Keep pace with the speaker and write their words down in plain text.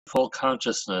full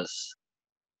consciousness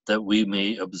that we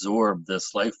may absorb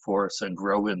this life force and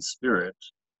grow in spirit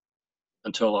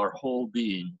until our whole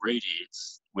being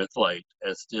radiates with light,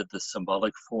 as did the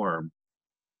symbolic form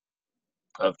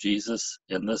of Jesus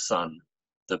in the sun,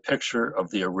 the picture of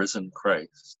the arisen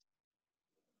Christ.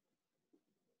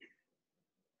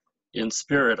 In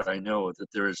spirit, I know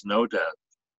that there is no death,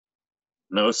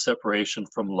 no separation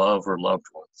from love or loved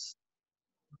ones.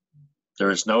 There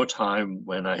is no time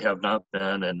when I have not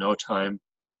been, and no time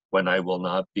when I will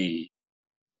not be.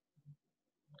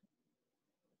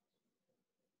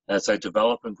 As I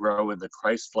develop and grow in the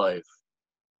Christ life,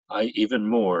 I even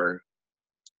more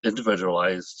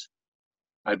individualized,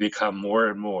 I become more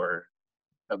and more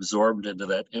absorbed into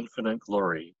that infinite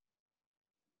glory,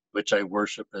 which I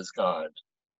worship as God.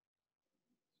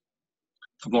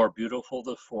 The more beautiful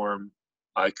the form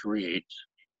I create,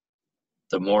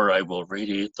 the more I will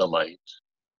radiate the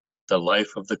life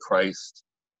of the Christ,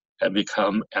 and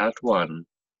become at one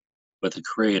with the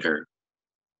Creator,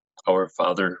 our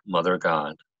Father, Mother,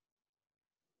 God.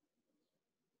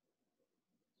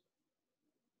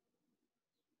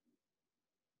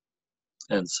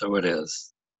 And so it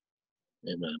is.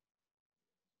 Amen.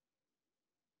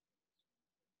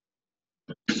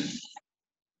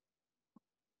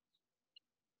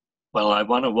 Well, I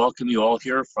want to welcome you all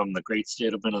here from the great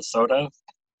state of Minnesota,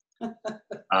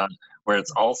 where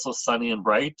it's also sunny and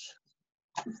bright.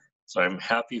 So I'm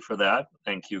happy for that.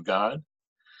 Thank you, God.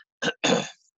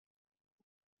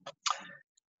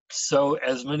 So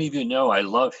as many of you know, I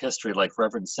love history, like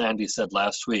Reverend Sandy said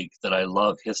last week, that I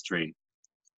love history.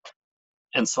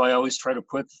 And so I always try to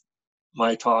put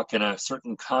my talk in a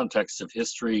certain context of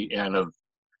history and of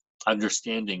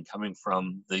understanding coming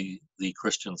from the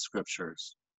Christian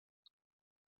scriptures.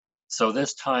 So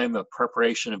this time of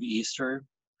preparation of Easter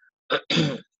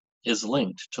is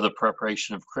linked to the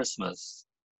preparation of Christmas.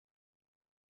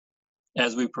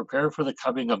 As we prepare for the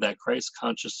coming of that Christ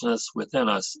consciousness within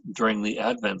us during the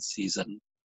Advent season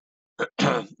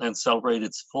and celebrate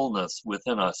its fullness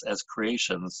within us as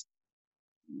creations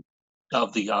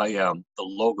of the I Am, the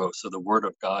Logos, of the Word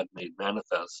of God made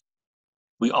manifest,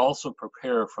 we also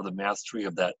prepare for the mastery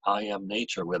of that I Am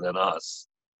nature within us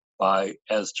by,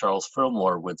 as Charles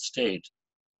Fillmore would state,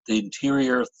 the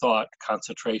interior thought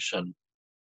concentration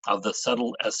of the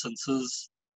subtle essences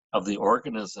of the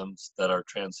organisms that are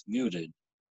transmuted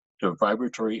to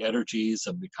vibratory energies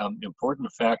and become important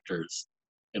factors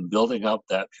in building up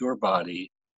that pure body,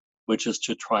 which is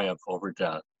to triumph over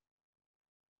death.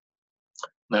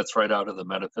 And that's right out of the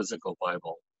Metaphysical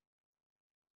Bible.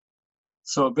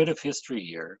 So a bit of history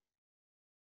here.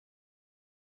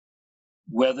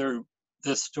 Whether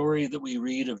this story that we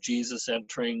read of Jesus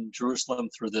entering Jerusalem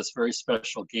through this very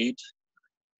special gate,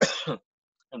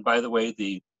 and by the way,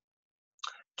 the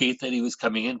gate that he was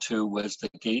coming into was the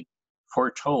gate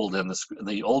foretold in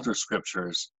the older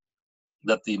scriptures,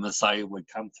 that the Messiah would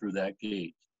come through that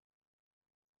gate.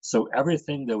 So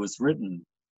everything that was written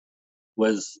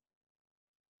was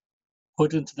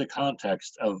put into the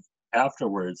context of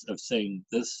afterwards of saying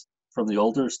this from the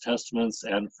older testaments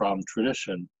and from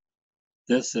tradition.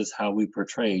 This is how we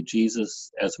portray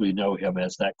Jesus as we know him,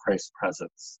 as that Christ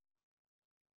presence.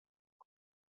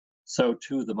 So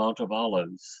too, the Mount of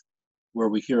Olives, where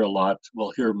we hear a lot,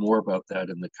 we'll hear more about that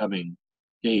in the coming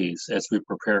days as we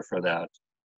prepare for that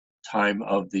time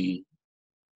of the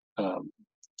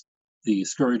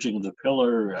scourging of the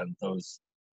pillar and those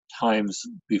times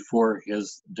before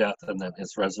his death and then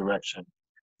his resurrection.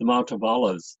 The Mount of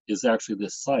Olives is actually the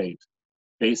site,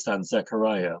 based on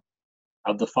Zechariah,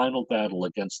 of the final battle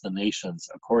against the nations,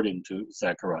 according to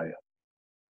Zechariah.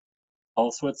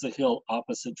 Also, it's a hill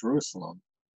opposite Jerusalem,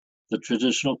 the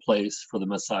traditional place for the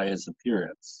Messiah's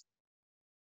appearance.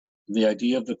 The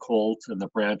idea of the colt and the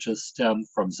branches stem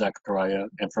from Zechariah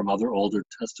and from other Older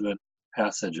Testament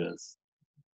passages.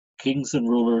 Kings and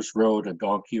rulers rode a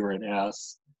donkey or an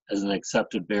ass as an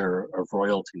accepted bearer of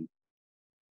royalty.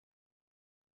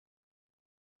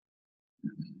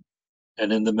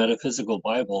 And in the Metaphysical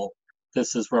Bible,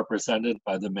 this is represented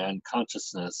by the man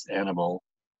consciousness animal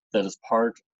that is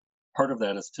part of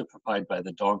that is typified by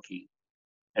the donkey.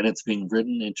 And it's being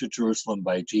ridden into Jerusalem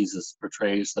by Jesus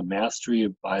portrays the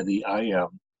mastery by the I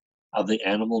Am of the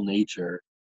animal nature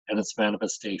and its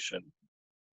manifestation.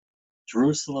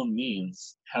 Jerusalem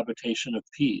means habitation of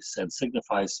peace and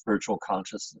signifies spiritual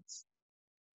consciousness.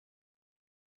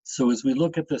 So as we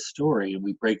look at this story and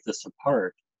we break this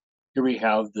apart, here we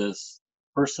have this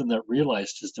person that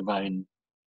realized his divine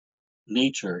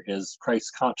nature, his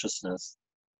Christ consciousness,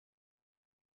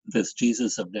 this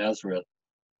Jesus of Nazareth,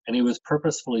 and he was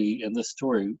purposefully in this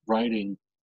story riding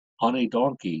on a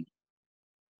donkey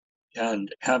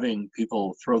and having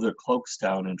people throw their cloaks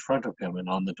down in front of him and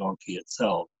on the donkey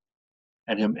itself,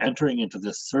 and him entering into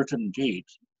this certain gate,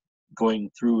 going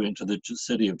through into the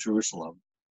city of Jerusalem,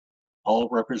 all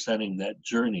representing that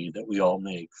journey that we all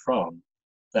make from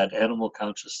that animal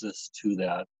consciousness to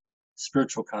that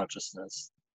spiritual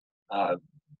consciousness, uh,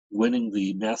 winning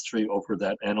the mastery over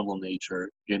that animal nature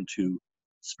into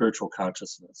spiritual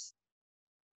consciousness.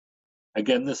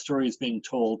 Again, this story is being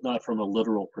told not from a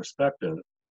literal perspective,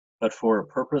 but for a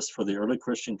purpose for the early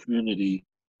Christian community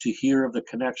to hear of the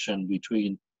connection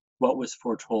between what was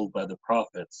foretold by the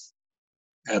prophets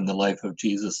and the life of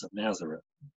Jesus of Nazareth.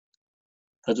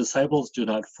 The disciples do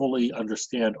not fully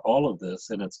understand all of this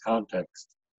in its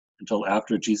context until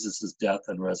after Jesus' death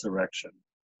and resurrection,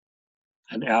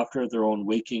 and after their own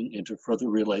waking into further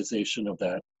realization of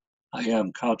that I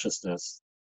am consciousness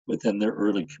within their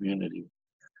early community.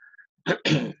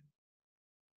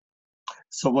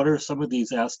 So what are some of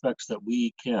these aspects that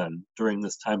we can during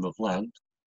this time of Lent?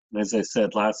 And as I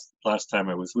said last time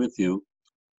I was with you,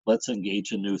 let's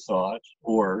engage in new thought,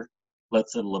 or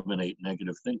let's eliminate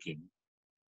negative thinking.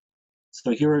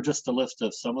 So here are just a list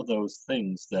of some of those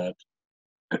things that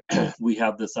we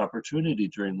have this opportunity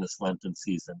during this Lenten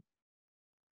season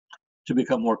to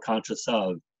become more conscious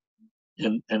of,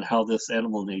 and how this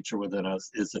animal nature within us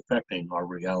is affecting our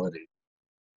reality,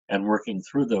 and working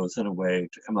through those in a way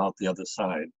to come out the other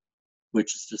side,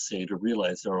 which is to say, to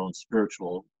realize our own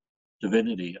spiritual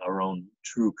divinity, our own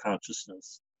true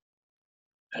consciousness,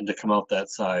 and to come out that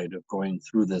side of going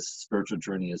through this spiritual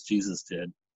journey as Jesus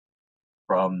did,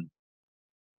 from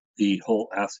the whole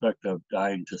aspect of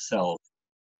dying to self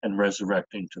and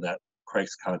resurrecting to that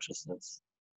Christ consciousness.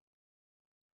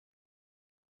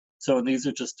 So, and these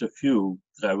are just a few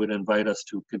that I would invite us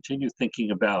to continue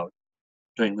thinking about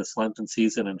during this Lenten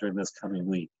season and during this coming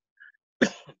week.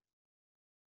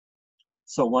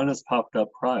 So one has popped up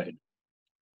pride,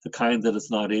 the kind that is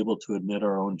not able to admit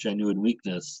our own genuine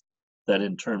weakness, that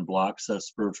in turn blocks our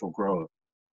spiritual growth,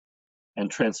 and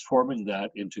transforming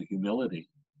that into humility,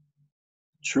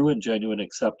 true and genuine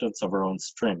acceptance of our own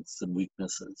strengths and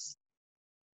weaknesses.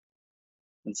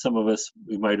 And some of us,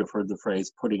 we might have heard the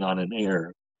phrase putting on an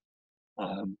air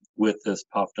with this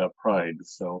popped up pride.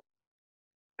 So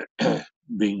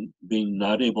being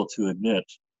not able to admit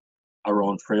our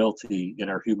own frailty in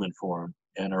our human form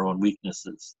and our own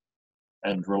weaknesses,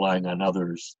 and relying on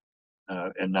others,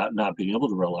 and not being able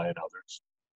to rely on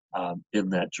others in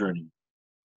that journey.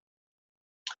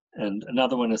 And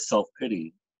another one is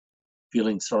self-pity,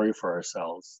 feeling sorry for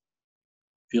ourselves,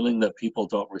 feeling that people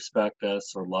don't respect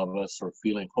us or love us, or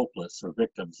feeling hopeless or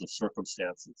victims of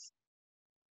circumstances.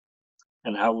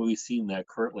 And how have we seen that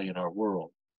currently in our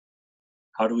world?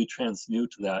 How do we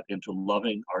transmute that into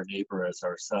loving our neighbor as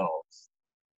ourselves?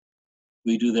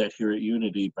 We do that here at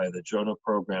Unity by the Jonah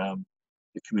program,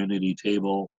 the community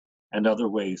table, and other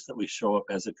ways that we show up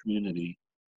as a community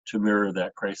to mirror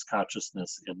that Christ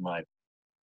consciousness in life.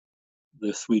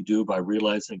 This we do by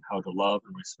realizing how to love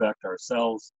and respect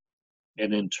ourselves,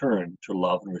 and in turn to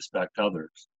love and respect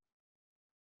others.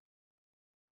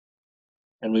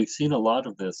 And we've seen a lot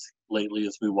of this lately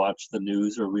as we watch the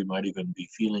news, or we might even be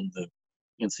feeling the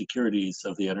insecurities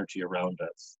of the energy around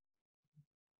us.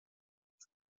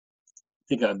 I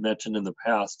think I've mentioned in the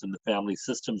past, in the family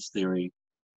systems theory,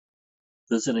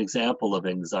 there's an example of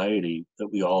anxiety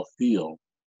that we all feel.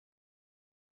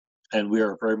 And we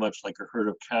are very much like a herd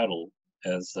of cattle,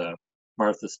 as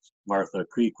Martha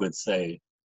Creek would say.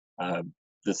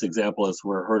 This example is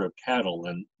we're a herd of cattle,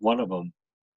 and one of them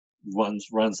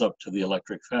runs up to the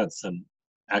electric fence and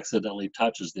accidentally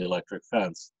touches the electric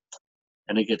fence.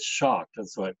 And it gets shocked, and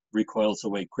so it recoils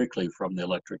away quickly from the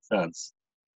electric fence.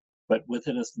 But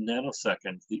within a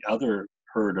nanosecond, the other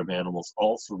herd of animals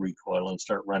also recoil and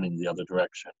start running the other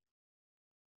direction.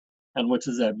 And what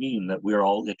does that mean? That we're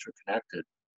all interconnected.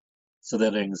 So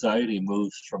that anxiety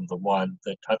moves from the one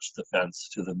that touched the fence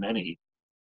to the many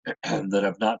that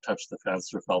have not touched the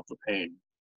fence or felt the pain.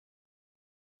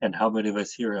 And how many of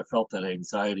us here have felt that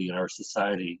anxiety in our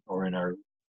society, or in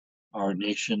our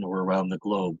nation, or around the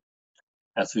globe,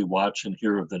 as we watch and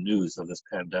hear of the news of this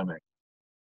pandemic?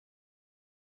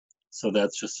 So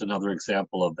that's just another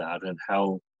example of that, and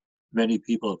how many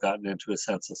people have gotten into a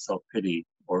sense of self-pity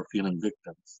or feeling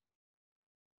victims.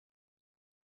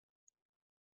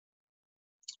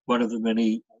 One of the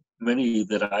many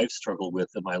that I've struggled with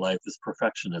in my life is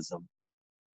perfectionism,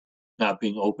 not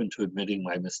being open to admitting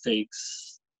my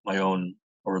mistakes, my own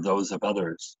or those of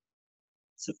others.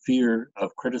 It's a fear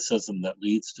of criticism that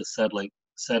leads to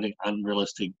setting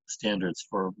unrealistic standards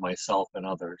for myself and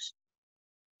others.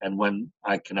 And when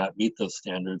I cannot meet those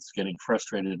standards, getting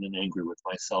frustrated and angry with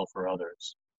myself or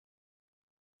others.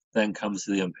 Then comes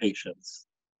the impatience.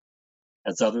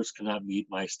 As others cannot meet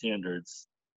my standards,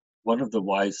 one of the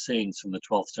wise sayings from the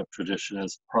 12th step tradition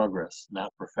is progress,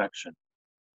 not perfection.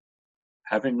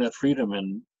 Having that freedom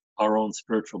in our own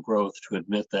spiritual growth to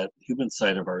admit that human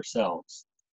side of ourselves,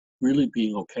 really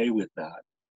being okay with that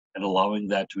and allowing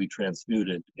that to be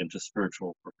transmuted into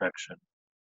spiritual perfection.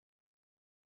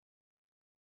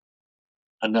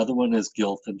 Another one is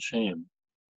guilt and shame.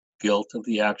 Guilt of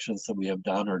the actions that we have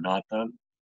done or not done,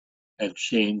 and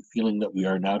shame, feeling that we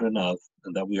are not enough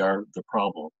and that we are the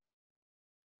problem.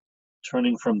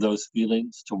 Turning from those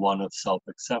feelings to one of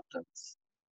self-acceptance.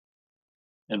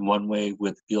 And one way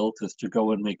with guilt is to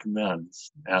go and make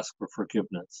amends, ask for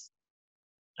forgiveness,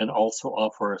 and also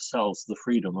offer ourselves the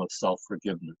freedom of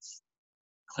self-forgiveness,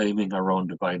 claiming our own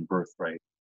divine birthright.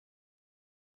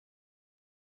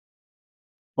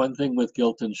 One thing with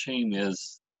guilt and shame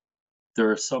is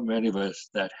there are so many of us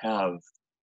that have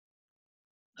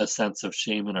a sense of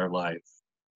shame in our life,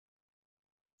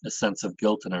 a sense of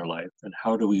guilt in our life, and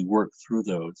how do we work through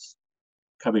those,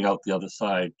 coming out the other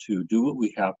side to do what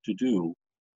we have to do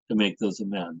to make those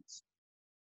amends.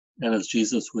 And as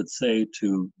Jesus would say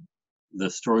to the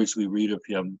stories we read of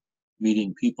him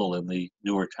meeting people in the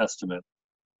Newer Testament,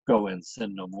 go and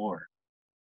sin no more.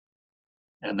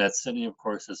 And that sinning, of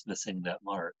course, is missing that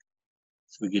mark.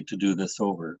 So we get to do this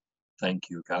over. Thank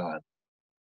you, God.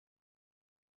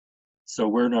 So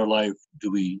where in our life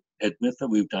do we admit that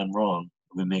we've done wrong?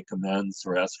 We make amends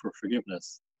or ask for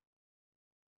forgiveness.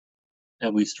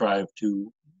 And we strive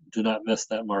to do not miss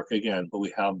that mark again, but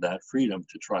we have that freedom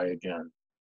to try again.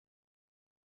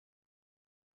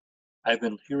 I've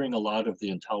been hearing a lot of the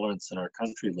intolerance in our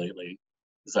country lately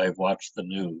as I've watched the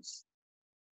news.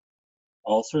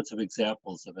 All sorts of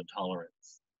examples of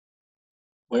intolerance.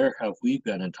 Where have we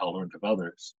been intolerant of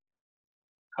others?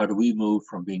 How do we move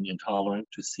from being intolerant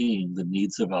to seeing the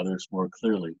needs of others more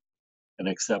clearly and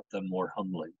accept them more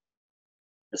humbly,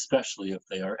 especially if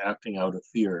they are acting out of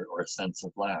fear or a sense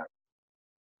of lack?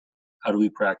 How do we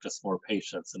practice more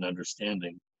patience and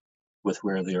understanding with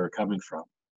where they are coming from,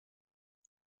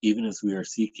 even as we are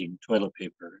seeking toilet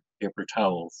paper, paper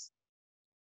towels,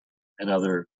 and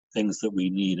other things that we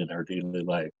need in our daily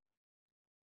life?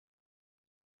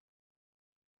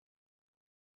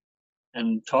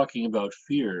 And talking about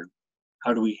fear,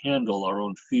 how do we handle our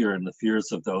own fear and the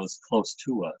fears of those close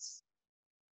to us?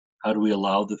 How do we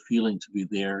allow the feeling to be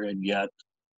there and yet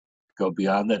go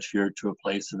beyond that fear to a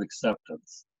place of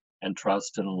acceptance and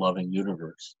trust in a loving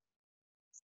universe?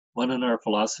 One in our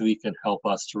philosophy can help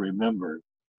us to remember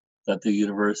that the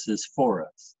universe is for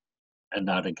us and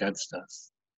not against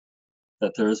us,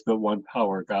 that there is but one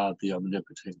power, God, the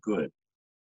omnipotent good.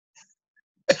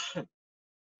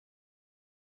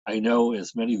 I know,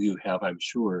 as many of you have, I'm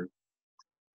sure,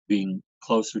 being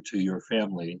closer to your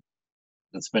family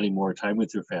and spending more time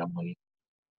with your family,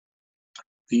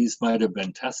 these might have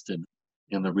been tested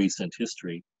in the recent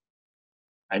history.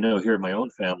 I know here in my own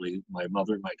family, my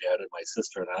mother, my dad, and my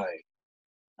sister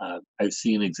and I've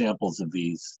seen examples of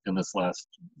these in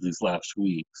these last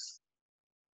weeks.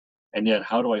 And yet,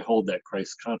 how do I hold that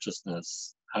Christ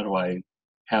consciousness? How do I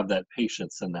have that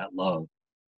patience and that love?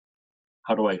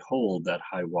 How do I hold that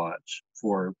high watch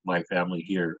for my family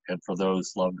here and for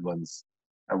those loved ones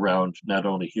around, not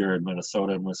only here in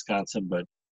Minnesota and Wisconsin, but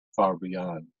far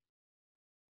beyond?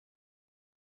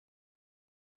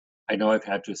 I know I've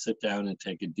had to sit down and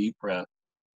take a deep breath,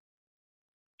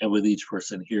 and with each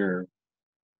person here,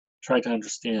 try to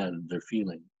understand their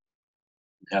feeling,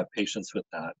 and have patience with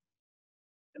that,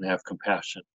 and have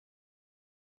compassion.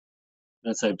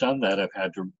 And as I've done that, I've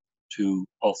had to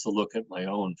also look at my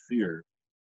own fear,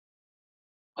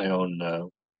 my own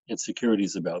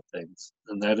insecurities about things,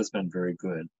 and that has been very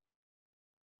good.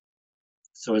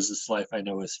 So as this life I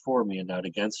know is for me and not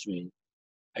against me,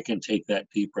 I can take that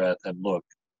deep breath and look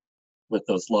with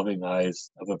those loving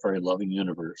eyes of a very loving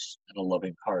universe and a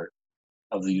loving heart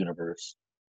of the universe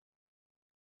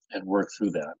and work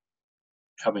through that,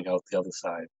 coming out the other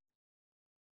side.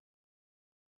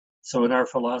 So in our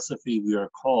philosophy, we are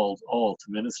called all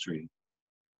to ministry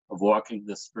of walking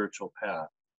this spiritual path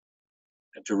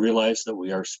and to realize that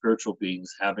we are spiritual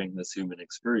beings having this human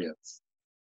experience.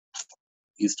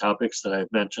 These topics that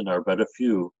I've mentioned are but a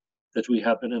few that we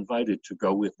have been invited to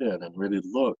go within and really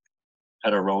look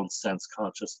at our own sense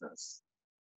consciousness,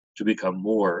 to become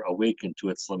more awakened to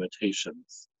its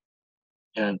limitations,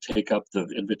 and take up the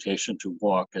invitation to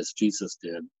walk as Jesus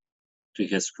did to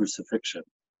his crucifixion,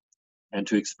 and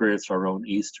to experience our own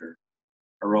Easter,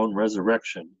 our own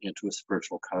resurrection into a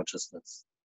spiritual consciousness.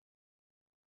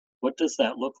 What does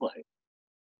that look like?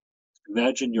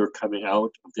 Imagine you're coming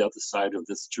out of the other side of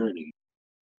this journey,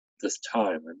 this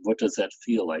time, and what does that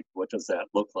feel like? What does that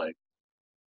look like?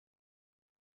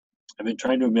 I've been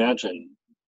trying to imagine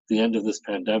the end of this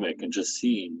pandemic and just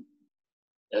seeing,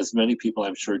 as many people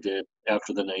I'm sure did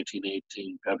after the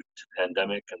 1918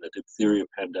 pandemic and the diphtheria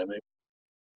pandemic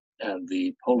and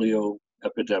the polio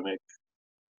epidemic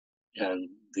and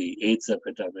the AIDS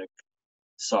epidemic,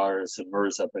 SARS and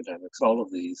MERS epidemics, all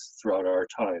of these throughout our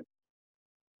time,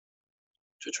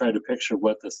 to try to picture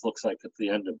what this looks like at the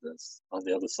end of this, on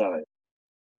the other side,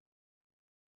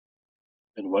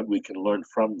 and what we can learn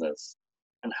from this.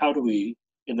 And how do we,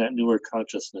 in that newer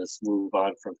consciousness, move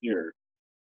on from here?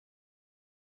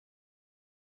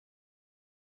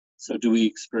 So do we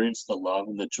experience the love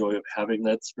and the joy of having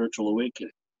that spiritual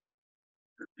awakening?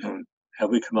 Have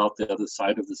we come out the other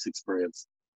side of this experience,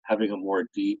 having a more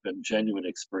deep and genuine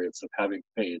experience of having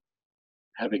faith,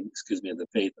 the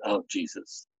faith of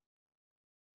Jesus?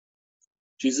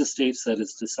 Jesus states that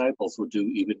his disciples would do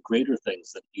even greater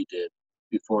things than he did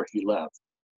before he left.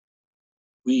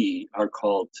 We are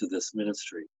called to this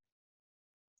ministry.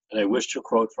 And I wish to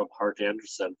quote from Hart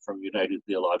Anderson from United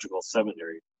Theological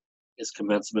Seminary, his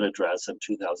commencement address in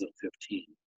 2015.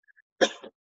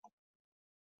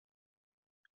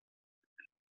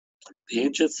 The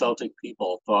ancient Celtic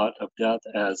people thought of death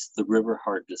as the river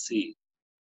hard to see.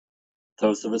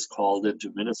 Those of us called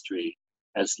into ministry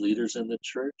as leaders in the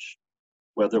church,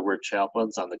 whether we're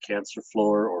chaplains on the cancer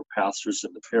floor or pastors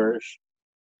in the parish,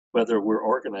 whether we're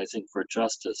organizing for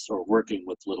justice or working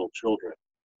with little children,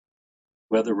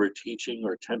 whether we're teaching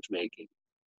or tent making,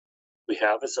 we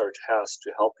have as our task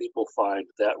to help people find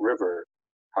that river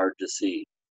hard to see.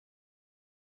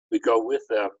 We go with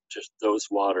them to those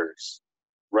waters,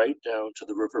 right down to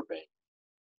the riverbank,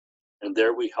 and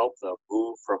there we help them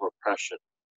move from oppression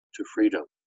to freedom,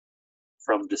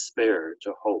 from despair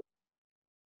to hope,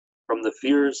 from the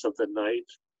fears of the night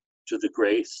to the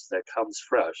grace that comes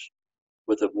fresh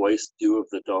with the moist dew of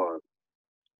the dawn.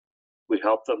 We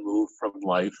help them move from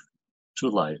life to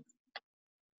life.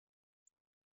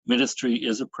 Ministry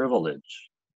is a privilege,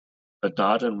 but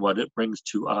not in what it brings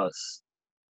to us,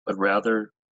 but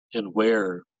rather in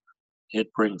where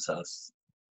it brings us.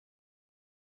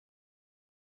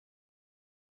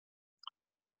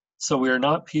 So we are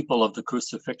not people of the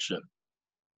crucifixion,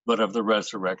 but of the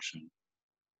resurrection.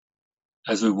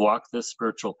 As we walk this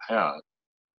spiritual path,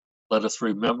 let us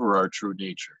remember our true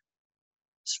nature,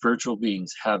 spiritual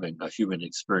beings having a human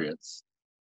experience,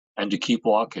 and to keep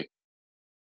walking.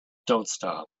 Don't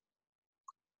stop.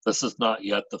 This is not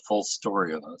yet the full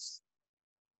story of us.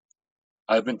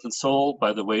 I've been consoled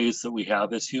by the ways that we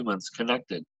have as humans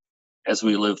connected as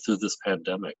we live through this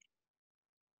pandemic.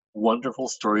 Wonderful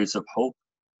stories of hope,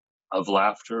 of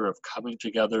laughter, of coming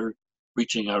together,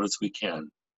 reaching out as we can.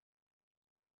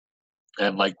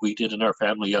 And like we did in our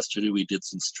family yesterday, we did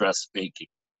some stress baking.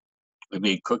 We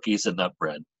made cookies and nut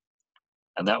bread,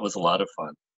 and that was a lot of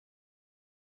fun.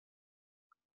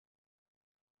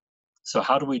 So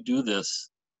how do we do this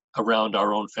around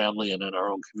our own family and in our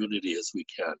own community as we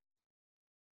can?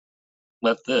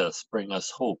 Let this bring us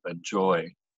hope and joy,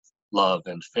 love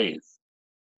and faith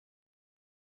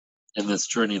in this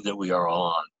journey that we are all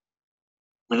on.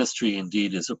 Ministry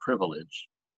indeed is a privilege,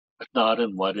 but not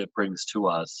in what it brings to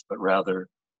us, but rather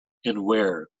in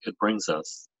where it brings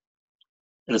us.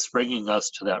 It is bringing us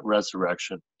to that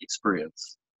resurrection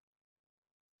experience.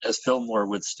 As Fillmore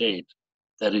would state,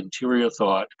 that interior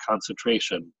thought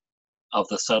concentration of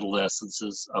the subtle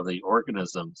essences of the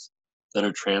organisms that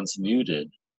are transmuted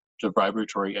to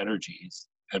vibratory energies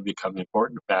and become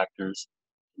important factors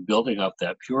in building up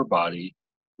that pure body,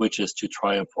 which is to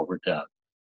triumph over death.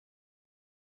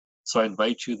 So I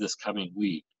invite you this coming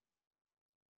week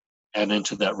and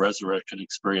into that resurrection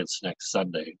experience next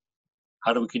Sunday.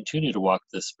 How do we continue to walk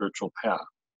this spiritual path?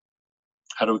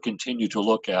 How do we continue to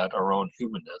look at our own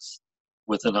humanness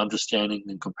with an understanding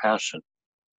and compassion,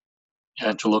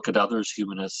 and to look at others'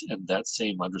 humanness in that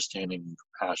same understanding and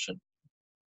compassion?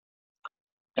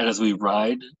 And as we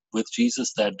ride with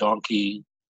Jesus, that donkey,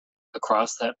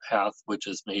 across that path which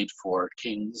is made for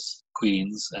kings,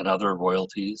 queens, and other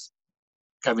royalties,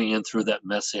 coming in through that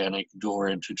messianic door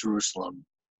into Jerusalem,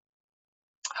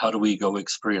 how do we go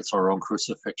experience our own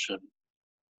crucifixion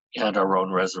and our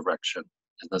own resurrection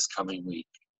in this coming week?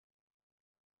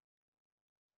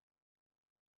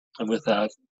 And with that,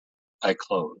 I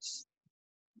close.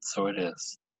 So it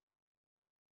is.